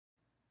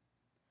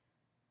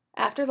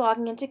After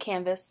logging into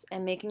Canvas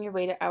and making your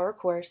way to our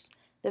course,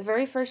 the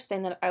very first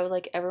thing that I would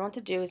like everyone to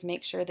do is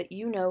make sure that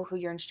you know who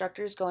your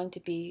instructor is going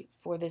to be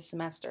for this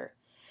semester.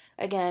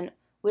 Again,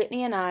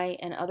 Whitney and I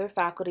and other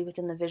faculty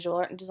within the Visual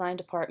Art and Design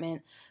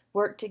department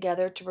work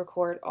together to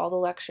record all the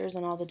lectures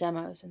and all the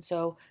demos. And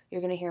so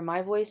you're going to hear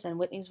my voice and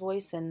Whitney's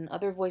voice and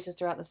other voices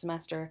throughout the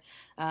semester.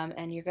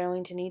 And you're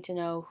going to need to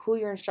know who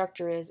your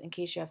instructor is in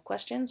case you have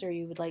questions or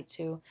you would like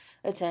to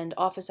attend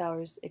office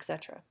hours,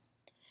 etc.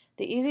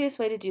 The easiest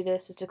way to do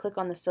this is to click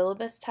on the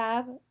Syllabus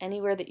tab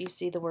anywhere that you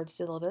see the word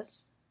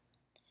syllabus.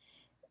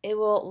 It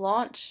will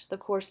launch the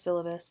course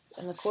syllabus,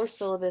 and the course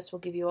syllabus will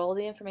give you all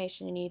the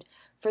information you need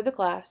for the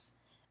class.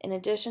 In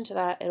addition to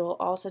that, it will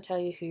also tell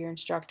you who your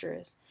instructor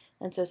is.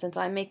 And so since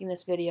I'm making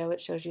this video, it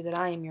shows you that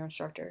I am your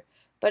instructor.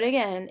 But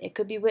again, it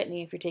could be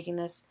Whitney if you're taking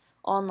this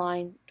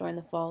online during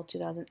the fall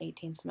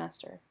 2018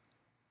 semester.